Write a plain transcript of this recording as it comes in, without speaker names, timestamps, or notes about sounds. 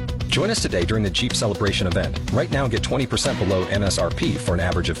Join us today during the Jeep Celebration event. Right now, get 20% below MSRP for an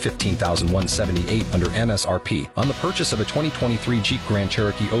average of $15,178 under MSRP on the purchase of a 2023 Jeep Grand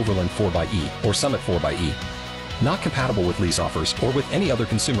Cherokee Overland 4xE or Summit 4xE. Not compatible with lease offers or with any other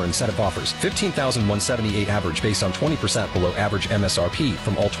consumer incentive offers. $15,178 average based on 20% below average MSRP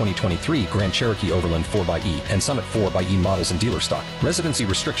from all 2023 Grand Cherokee Overland 4xE and Summit 4xE models in dealer stock. Residency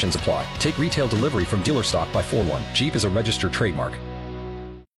restrictions apply. Take retail delivery from dealer stock by 4/1. Jeep is a registered trademark.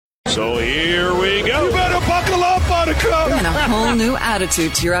 So here we go. You better buckle up, Buttercup. Bringing a whole new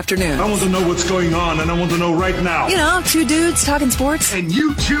attitude to your afternoon. I want to know what's going on, and I want to know right now. You know, two dudes talking sports. And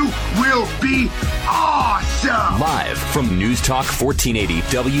you two will be awesome. Live from News Talk 1480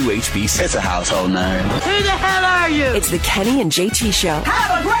 WHBC. It's a household name. Who the hell are you? It's the Kenny and JT Show.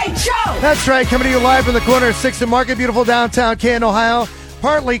 Have a great show. That's right, coming to you live from the corner of 6th and Market, beautiful downtown Canton, Ohio.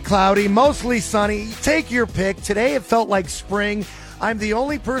 Partly cloudy, mostly sunny. Take your pick. Today it felt like spring. I'm the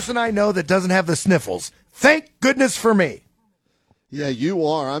only person I know that doesn't have the sniffles. Thank goodness for me. Yeah, you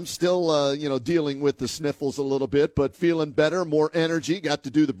are. I'm still, dealing with the sniffles a little bit, but feeling better, more energy. Got to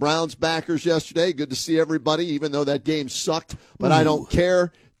do the Browns backers yesterday. Good to see everybody, even though that game sucked. But I don't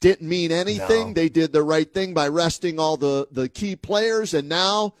care. Didn't mean anything. No. They did the right thing by resting all the key players, and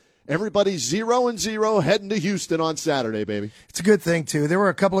now everybody's 0-0 heading to Houston on Saturday, baby. It's a good thing, too. There were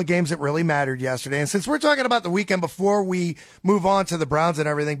a couple of games that really mattered yesterday. And since we're talking about the weekend before we move on to the Browns and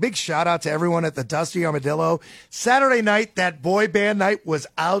everything, big shout out to everyone at the Dusty Armadillo. Saturday night, that boy band night was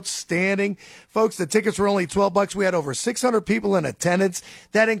outstanding. Folks, the tickets were only $12. We had over 600 people in attendance.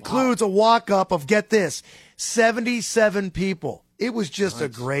 That includes a walk-up of, get this, 77 people. It was just a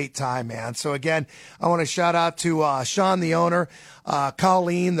great time, man. So, again, I want to shout out to Sean, the owner,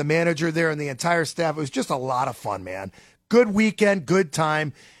 Colleen, the manager there, and the entire staff. It was just a lot of fun, man. Good weekend, good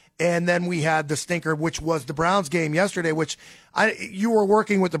time. And then we had the stinker, which was the Browns game yesterday, which you were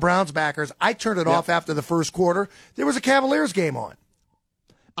working with the Browns backers. I turned it off after the first quarter. There was a Cavaliers game on.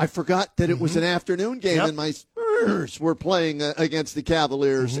 I forgot that it was an afternoon game, and my Spurs were playing against the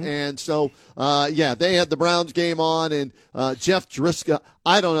Cavaliers. And so, they had the Browns game on, and Jeff Driscoll,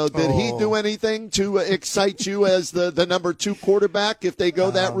 I don't know, did he do anything to excite you as the number 2 quarterback if they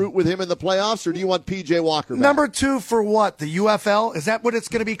go that route with him in the playoffs, or do you want P.J. Walker back? Number 2 for what? The UFL? Is that what it's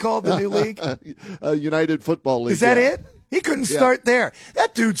going to be called, the new league? United Football League. Is that it? He couldn't start there.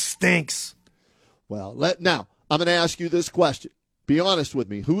 That dude stinks. Well, now, I'm going to ask you this question. Be honest with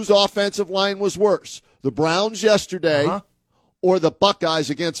me. Whose offensive line was worse? The Browns yesterday or the Buckeyes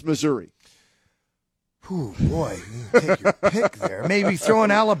against Missouri? Ooh, boy, take your pick there. Maybe throw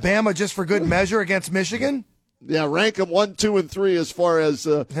in Alabama just for good measure against Michigan? Yeah, rank them 1, 2, and 3 as far as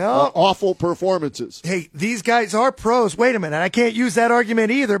awful performances. Hey, these guys are pros. Wait a minute. I can't use that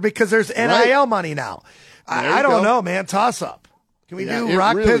argument either because there's NIL money now. I don't know, man. Toss up. Can we do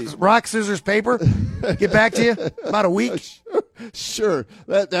rock, scissors, paper? Get back to you about a week. Sure,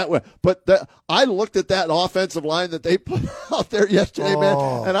 that way. But I looked at that offensive line that they put out there yesterday, man,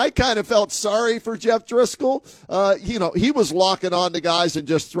 and I kind of felt sorry for Jeff Driscoll. He was locking on to guys and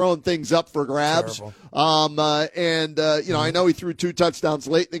just throwing things up for grabs. I know he threw 2 touchdowns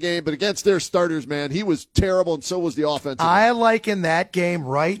late in the game, but against their starters, man, he was terrible, and so was the offense. I liken that game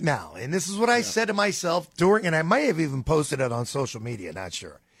right now, and this is what I said to myself during, and I might have even posted it on social media, not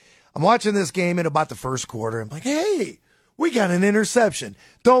sure. I'm watching this game in about the first quarter. I'm like, hey, we got an interception.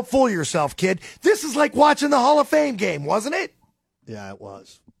 Don't fool yourself, kid. This is like watching the Hall of Fame game, wasn't it? Yeah, it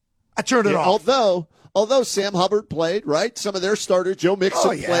was. I turned it off. Although Sam Hubbard played, right? Some of their starters, Joe Mixon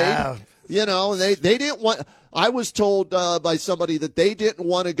played. They didn't want. I was told by somebody that they didn't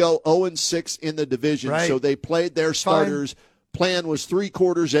want to go 0-6 in the division, so they played their starters. Plan was 3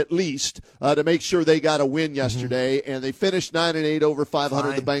 quarters at least to make sure they got a win yesterday, and they finished 9-8 over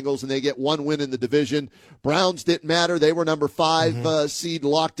 500. The Bengals, and they get 1 win in the division. Browns didn't matter; they were number 5 seed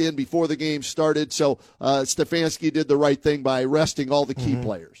locked in before the game started. So Stefanski did the right thing by resting all the key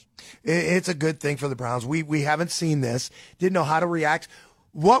players. It's a good thing for the Browns. We haven't seen this, didn't know how to react.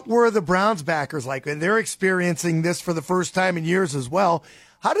 What were the Browns backers like? And they're experiencing this for the first time in years as well.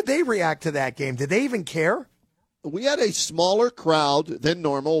 How did they react to that game? Did they even care? We had a smaller crowd than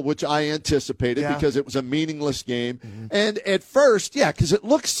normal, which I anticipated because it was a meaningless game. And at first, because it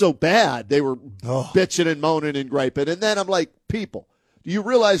looked so bad, they were bitching and moaning and griping. And then I'm like, people, do you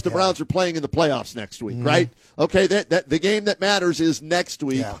realize the Browns are playing in the playoffs next week, right? Okay, that the game that matters is next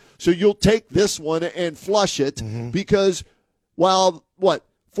week. So you'll take this one and flush it because while,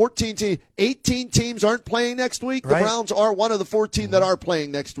 18 teams aren't playing next week. The Browns are one of the 14 that are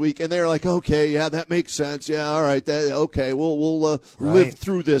playing next week, and they're like, okay, that makes sense. Yeah, all right, okay, we'll live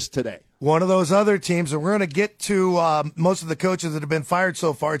through this today. one of those other teams, and we're going to get to most of the coaches that have been fired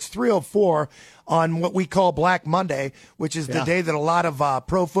so far. It's 3:04 on what we call Black Monday, which is the day that a lot of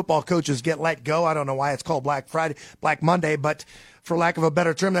pro football coaches get let go. I don't know why it's called Black Monday, but for lack of a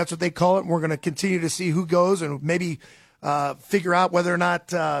better term, that's what they call it. And we're going to continue to see who goes and maybe figure out whether or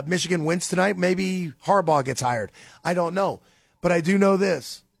not Michigan wins tonight. Maybe Harbaugh gets hired. I don't know. But I do know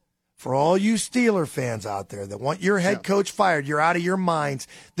this. For all you Steeler fans out there that want your head coach fired, you're out of your minds.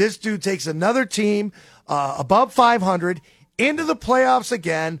 This dude takes another team above 500 into the playoffs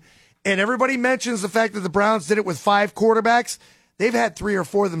again, and everybody mentions the fact that the Browns did it with 5 quarterbacks. They've had 3 or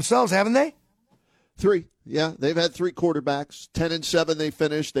 4 themselves, haven't they? 3. Yeah, they've had 3 quarterbacks. 10-7 they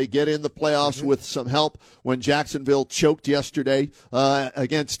finished. They get in the playoffs with some help when Jacksonville choked yesterday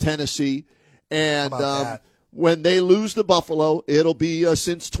against Tennessee. And when they lose to Buffalo, it'll be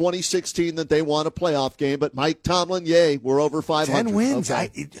since 2016 that they won a playoff game. But Mike Tomlin, yay, we're over 500. 10 wins.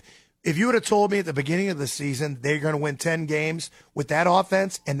 Okay. If you would have told me at the beginning of the season they're going to win 10 games with that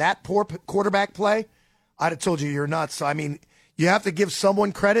offense and that poor quarterback play, I'd have told you you're nuts. So, I mean, you have to give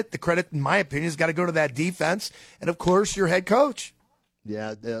someone credit. The credit, in my opinion, has got to go to that defense and, of course, your head coach.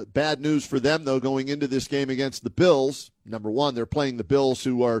 Yeah, bad news for them, though, going into this game against the Bills. Number one, they're playing the Bills,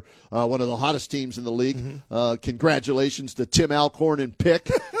 who are one of the hottest teams in the league. Mm-hmm. Congratulations to Tim Alcorn and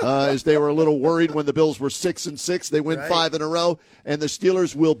Pick, as they were a little worried when the Bills were 6-6. They win 5 in a row, and the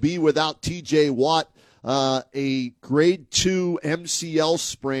Steelers will be without T.J. Watt. A grade 2 MCL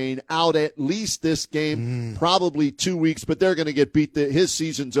sprain, out at least this game, probably 2 weeks, but they're going to get beat. His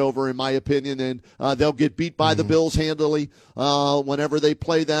season's over, in my opinion, and they'll get beat by the Bills handily whenever they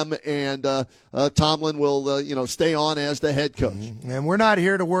play them, and Tomlin will stay on as the head coach. And we're not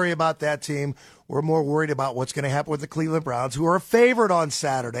here to worry about that team. We're more worried about what's going to happen with the Cleveland Browns, who are favored on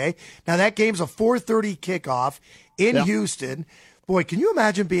Saturday. Now, that game's a 4:30 kickoff in Houston. Boy, can you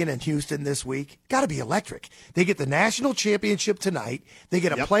imagine being in Houston this week? Got to be electric. They get the national championship tonight. They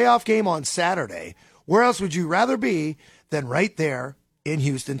get a playoff game on Saturday. Where else would you rather be than right there in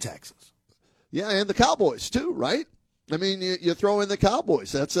Houston, Texas? Yeah, and the Cowboys too, right? I mean, you throw in the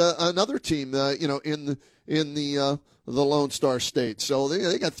Cowboys. That's another team, in the Lone Star State. So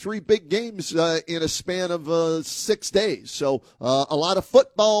they got 3 big games in a span of 6 days. So a lot of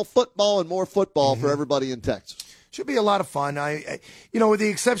football, and more football for everybody in Texas. Should be a lot of fun. With the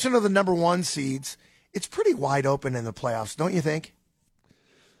exception of the number 1 seeds, it's pretty wide open in the playoffs, don't you think?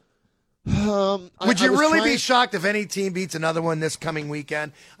 Would you really be shocked if any team beats another one this coming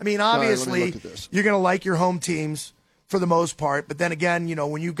weekend? I mean, obviously, you're going to like your home teams for the most part. But then again,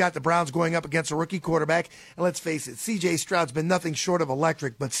 when you've got the Browns going up against a rookie quarterback, and let's face it, C.J. Stroud's been nothing short of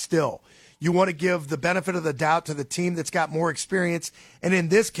electric, but still, you want to give the benefit of the doubt to the team that's got more experience, and in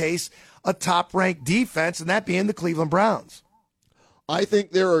this case, a top-ranked defense, and that being the Cleveland Browns. I think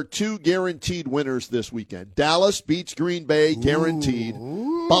there are 2 guaranteed winners this weekend. Dallas beats Green Bay, guaranteed.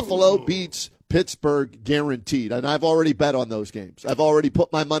 Buffalo beats Pittsburgh, guaranteed. And I've already bet on those games. I've already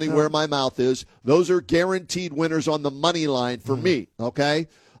put my money where my mouth is. Those are guaranteed winners on the money line for me, okay?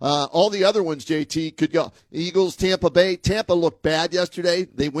 All the other ones, JT, could go. Eagles, Tampa Bay. Tampa looked bad yesterday.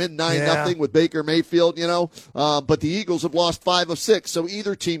 They win 9-0 with Baker Mayfield, but the Eagles have lost 5 of 6, so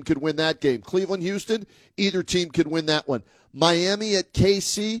either team could win that game. Cleveland, Houston, either team could win that one. Miami at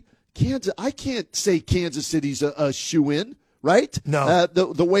KC. Kansas. I can't say Kansas City's a shoe-in, right? No.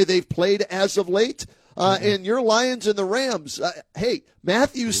 The way they've played as of late. And your Lions and the Rams, hey,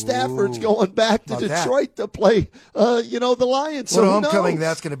 Matthew Stafford's going back to Detroit to play, the Lions. So what homecoming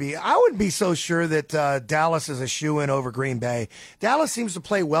that's going to be. I wouldn't be so sure that Dallas is a shoo-in over Green Bay. Dallas seems to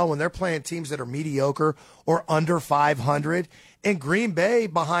play well when they're playing teams that are mediocre or under 500. And Green Bay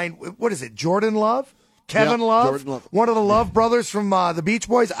behind, what is it, Jordan Love? Kevin Love, one of the Love brothers from the Beach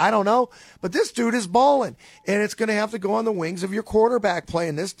Boys. I don't know. But this dude is balling, and it's going to have to go on the wings of your quarterback play,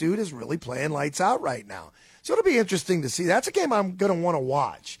 and this dude is really playing lights out right now. So it'll be interesting to see. That's a game I'm going to want to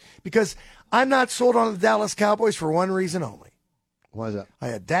watch because I'm not sold on the Dallas Cowboys for one reason only. Why is that? I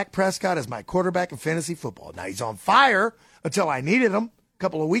had Dak Prescott as my quarterback in fantasy football. Now, he's on fire until I needed him a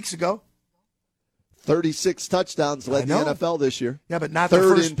couple of weeks ago. 36 touchdowns led the NFL this year. Yeah, but not third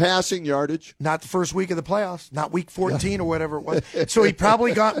the first in passing yardage. Not the first week of the playoffs, not week 14 or whatever it was. So he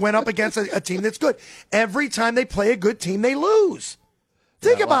probably went up against a team that's good. Every time they play a good team, they lose.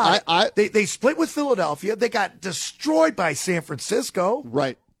 Think about it. They split with Philadelphia. They got destroyed by San Francisco.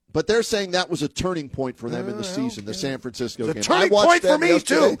 Right. But they're saying that was a turning point for them in the season, the San Francisco game. It's a turning point for me,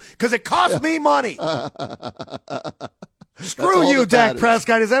 too, because it cost me money. Screw you, Dak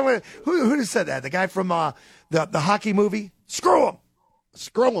Prescott. Is that what? Who said that? The guy from the hockey movie? Screw him.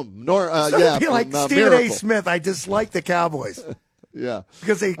 Screw him. I feel like Stephen A. Smith. I dislike the Cowboys. Yeah.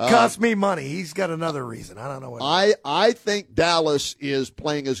 Because they cost me money. He's got another reason. I don't know what. I think Dallas is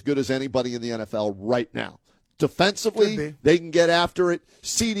playing as good as anybody in the NFL right now. Defensively, they can get after it.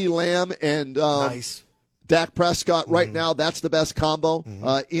 CeeDee Lamb and nice. Dak Prescott right now, that's the best combo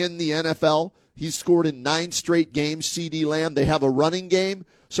in the NFL. He's scored in 9 straight games, CeeDee Lamb. They have a running game.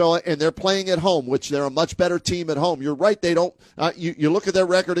 So, and they're playing at home, which they're a much better team at home. You're right. They don't, you look at their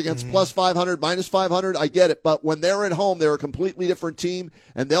record against plus 500, minus 500. I get it. But when they're at home, they're a completely different team,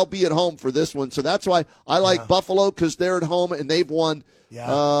 and they'll be at home for this one. So that's why I like Buffalo, because they're at home and they've won,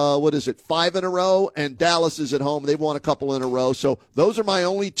 5 in a row, and Dallas is at home. They've won a couple in a row. So those are my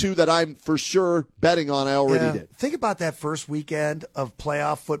only 2 that I'm for sure betting on. I already did. Think about that first weekend of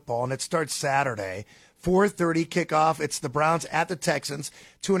playoff football, and it starts Saturday. 4:30 kickoff. It's the Browns at the Texans,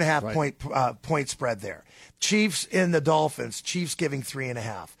 2.5 point spread there. Chiefs in the Dolphins. Chiefs giving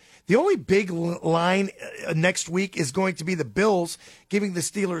 3.5. The only big line next week is going to be the Bills giving the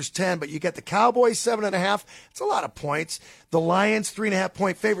Steelers 10, but you get the Cowboys 7.5. It's a lot of points. The Lions 3.5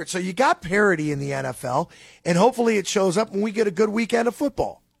 point favorite. So you got parity in the NFL, and hopefully it shows up when we get a good weekend of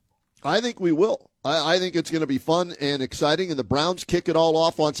football. I think we will. I think it's going to be fun and exciting, and the Browns kick it all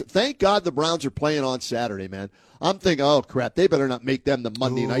off on. Thank God the Browns are playing on Saturday, man. I'm thinking, oh crap, they better not make them the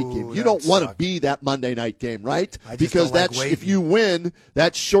Monday night game. You don't want to be that Monday night game, right? Because if you win,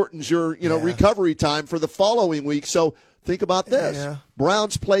 that shortens your recovery time for the following week. So think about this: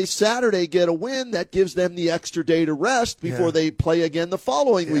 Browns play Saturday, get a win, that gives them the extra day to rest before they play again the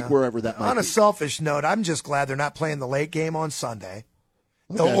following week, wherever that might be. On a selfish note, I'm just glad they're not playing the late game on Sunday.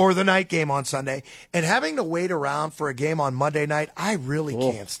 Or the night game on Sunday. And having to wait around for a game on Monday night, I really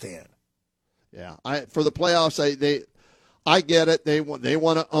can't stand. Yeah, for the playoffs, I get it. They want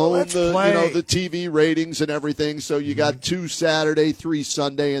to own the TV ratings and everything. So you got 2 Saturday, 3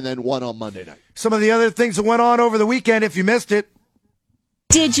 Sunday, and then 1 on Monday night. Some of the other things that went on over the weekend, if you missed it.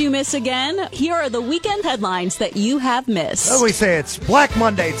 Did you miss again? Here are the weekend headlines that you have missed. As we say, it's Black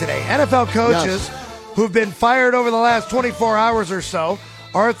Monday today. NFL coaches who've been fired over the last 24 hours or so.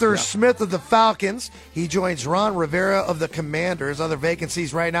 Arthur Smith of the Falcons. He joins Ron Rivera of the Commanders. Other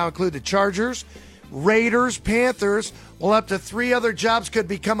vacancies right now include the Chargers, Raiders, Panthers. Well, up to 3 other jobs could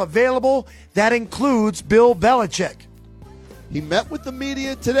become available. That includes Bill Belichick. He met with the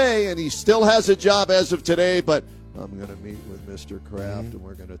media today, and he still has a job as of today, but I'm going to meet with Mr. Kraft, and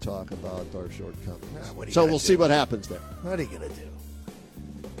we're going to talk about our shortcomings. So we'll see what happens there. What are you going to do?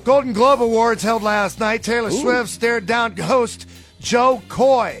 Golden Globe Awards held last night. Taylor Swift stared down host Joe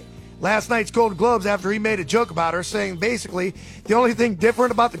Coy. Last night's Golden Globes, after he made a joke about her, saying basically the only thing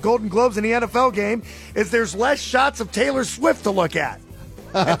different about the Golden Globes in the NFL game is there's less shots of Taylor Swift to look at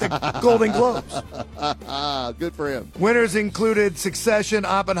the Golden Globes. Good for him. Winners included Succession,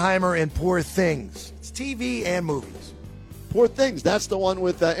 Oppenheimer, and Poor Things. It's TV and movies. Poor Things, that's the one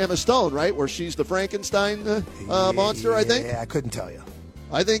with Emma Stone, right, where she's the Frankenstein monster, I think? Yeah, I couldn't tell you.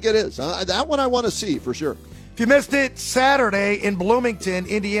 I think it is. That one I want to see for sure. If you missed it, Saturday in Bloomington,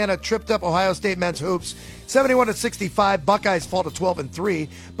 Indiana tripped up Ohio State men's hoops, 71-65. Buckeyes fall to 12-3,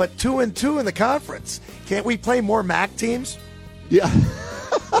 but 2-2 in the conference. Can't we play more MAC teams? Yeah.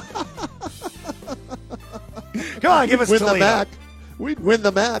 Come on, give us Toledo. The MAC. We'd win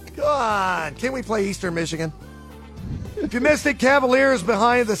the MAC. Come on. Can we play Eastern Michigan? If you missed it, Cavaliers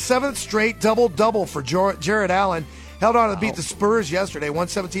behind the 7th straight double-double for Jared Allen. Held on to beat the Spurs yesterday,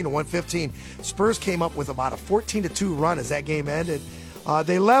 117-115. Spurs came up with about a 14-2 run as that game ended.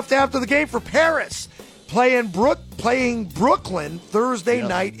 They left after the game for Paris, playing Brooklyn Thursday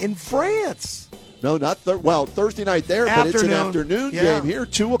night in France. No, not Thursday night there, but it's an afternoon game here.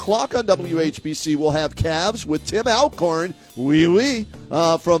 2 o'clock on WHBC. We'll have Cavs with Tim Alcorn,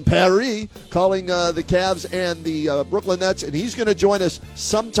 from Paris, calling the Cavs and the Brooklyn Nets, and he's going to join us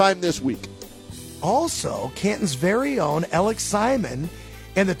sometime this week. Also, Canton's very own Alex Simon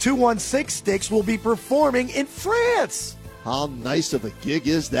and the 216 Sticks will be performing in France. How nice of a gig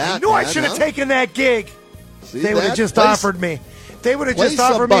is that? I knew I should have taken that gig. They would have just offered me. If they would have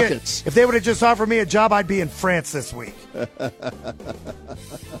just offered me a job, I'd be in France this week. Man,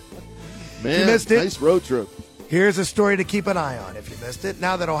 you missed it? Nice road trip. Here's a story to keep an eye on if you missed it.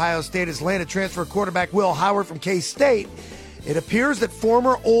 Now that Ohio State has landed transfer quarterback Will Howard from K-State, it appears that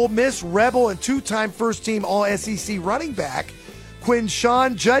former Ole Miss Rebel and 2-time first-team All-SEC running back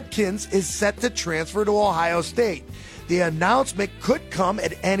Quinshawn Judkins is set to transfer to Ohio State. The announcement could come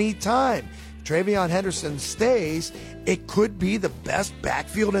at any time. If TreVeyon Henderson stays, it could be the best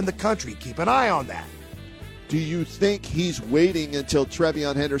backfield in the country. Keep an eye on that. Do you think he's waiting until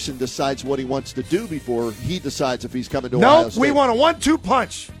TreVeyon Henderson decides what he wants to do before he decides if he's coming to Ohio State? Nope, we want a 1-2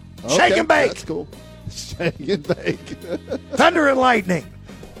 punch. Shake and bake. That's cool. Staying in bake. Thunder and lightning.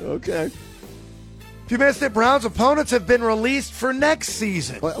 Okay. If you missed it, Browns opponents have been released for next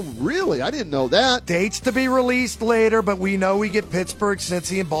season. Well, really? I didn't know that. Dates to be released later, but we know we get Pittsburgh,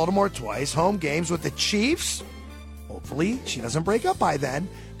 Cincy, and Baltimore twice. Home games with the Chiefs. Hopefully she doesn't break up by then.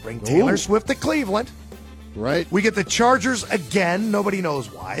 Bring Taylor Swift to Cleveland. Right. We get the Chargers again. Nobody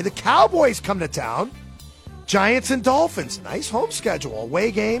knows why. The Cowboys come to town. Giants and Dolphins. Nice home schedule.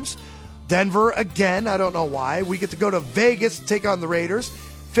 Away games. Denver again. I don't know why. We get to go to Vegas to take on the Raiders.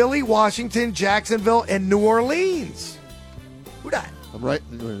 Philly, Washington, Jacksonville, and New Orleans. Who that? I'm right.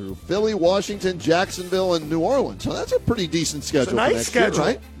 Philly, Washington, Jacksonville, and New Orleans. So that's a pretty decent schedule. It's a nice for next schedule, year,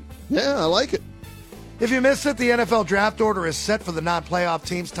 right? Yeah, I like it. If you missed it, the NFL draft order is set for the non-playoff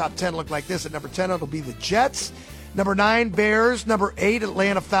teams. Top 10 look like this. At number 10, it'll be the Jets. Number 9, Bears. Number 8,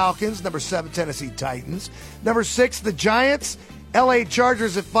 Atlanta Falcons. Number 7, Tennessee Titans. Number 6, the Giants. LA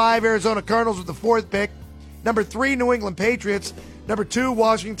Chargers at 5, Arizona Cardinals with the 4th pick. Number 3, New England Patriots. Number 2,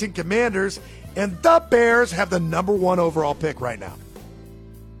 Washington Commanders. And the Bears have the number 1 overall pick right now.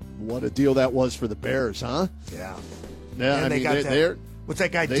 What a deal that was for the Bears, huh? Yeah. Yeah, and I mean, they're what's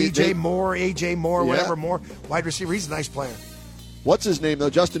that guy, DJ Moore, AJ Moore, whatever Moore, wide receiver. He's a nice player. What's his name, though?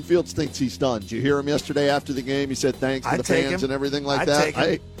 Justin Fields thinks he's done. Did you hear him yesterday after the game? He said thanks to the fans and everything like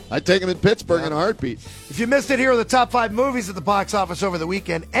that. I'd take him in Pittsburgh in a heartbeat. If you missed it, here are the top 5 movies at the box office over the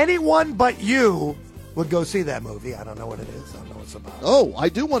weekend. Anyone but you would go see that movie. I don't know what it is. I don't know what it's about. Oh, I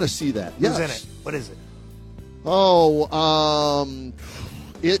do want to see that. Who's in it? What is it? Oh,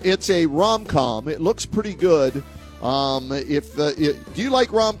 it's a rom-com. It looks pretty good. Do you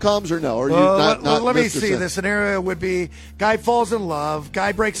like rom-coms or no? Or let me see. The scenario would be guy falls in love,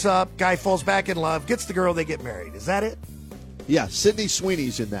 guy breaks up, guy falls back in love, gets the girl, they get married. Is that it? Yeah, Sydney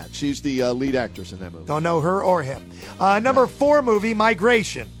Sweeney's in that. She's the lead actress in that movie. Don't know her or him. Number 4 movie,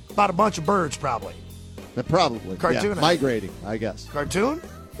 Migration. About a bunch of birds, probably. Probably. Cartoon. Yeah, migrating, I guess. Cartoon?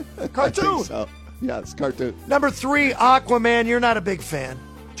 Cartoon. I think so. Yeah, it's cartoon. Number 3, Aquaman. You're not a big fan.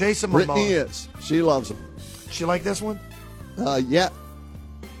 Jason Momoa. Brittany is. She loves him. She like this one? Yeah.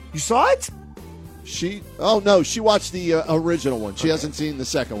 You saw it? She watched the original one. She hasn't seen the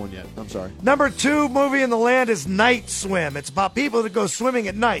second one yet. I'm sorry. Number 2 movie in the land is Night Swim. It's about people that go swimming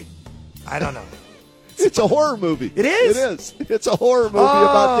at night. I don't know. It's a horror movie. It is? It is. It's a horror movie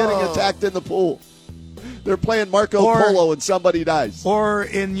about getting attacked in the pool. They're playing Marco Polo and somebody dies. Or,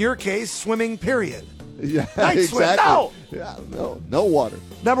 in your case, swimming, period. Yeah, Night exactly. Swim. No! Yeah, no water.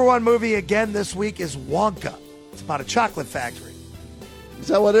 Number 1 movie again this week is Wonka. It's about a chocolate factory. Is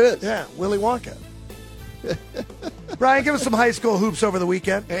that what it is? Yeah, Willy Wonka. Brian, give us some high school hoops over the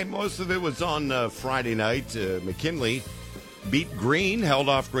weekend. Hey, most of it was on Friday night. McKinley beat Green, held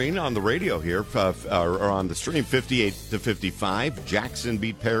off Green on the radio here, or on the stream, 58-55. Jackson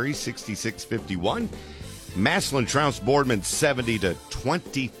beat Perry, 66-51. Massillon trounced Boardman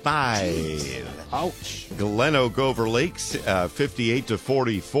 70-25. Ouch. Glen Oak over Lakes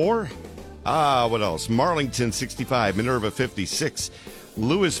 58-44. What else? Marlington 65, Minerva 56.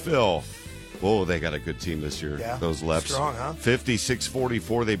 Louisville. Oh, they got a good team this year. Yeah, those Leps. Strong, huh?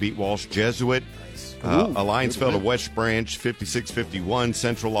 56-44. They beat Walsh Jesuit. Nice. Alliance fell to West Branch 56-51.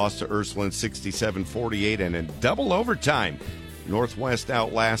 Central lost to Ursuline 67-48. And in double overtime, Northwest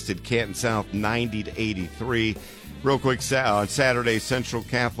outlasted Canton South 90-83. Real quick, on Saturday, Central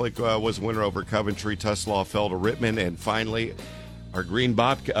Catholic was winner over Coventry. Tuslaw fell to Rittman. And finally, our Green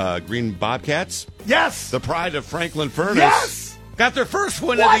Bobcats. Yes! The pride of Franklin Furnace. Yes! Got their first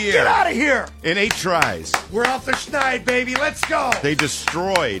win of the year. Get out of here! In 8 tries. We're off the schneid, baby. Let's go! They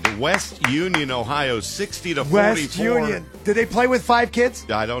destroyed West Union, Ohio, 60-44. West Union. Did they play with 5 kids?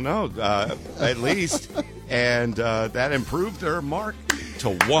 I don't know, at least. And that improved their mark to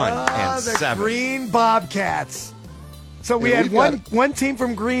 1-7. The Green Bobcats. So we had one team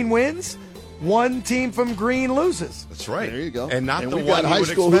from Green wins, one team from Green loses. That's right. There you go. And not the we've one got high you would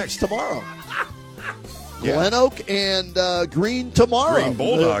school expect. hoops tomorrow. Yeah. Glen Oak and Green tomorrow. Green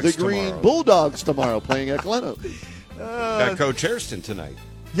Bulldogs the Green tomorrow. Bulldogs tomorrow playing at Glen Oak. Got Coach Hairston tonight.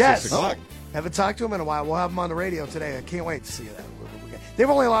 Yes. 6 o'clock. Haven't talked to him in a while. We'll have him on the radio today. I can't wait to see that. They've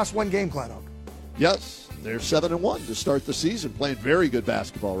only lost 1 game, Glen Oak. Yes. They're 7-1 to start the season, playing very good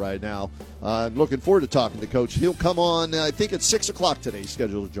basketball right now. I'm looking forward to talking to Coach. He'll come on, I think it's 6 o'clock today. He's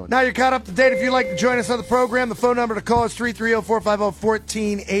scheduled to join us. Now you're caught up to date. If you'd like to join us on the program, the phone number to call is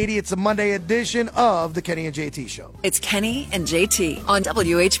 330-450-1480. It's a Monday edition of the Kenny and JT Show. It's Kenny and JT on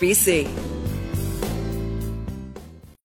WHBC.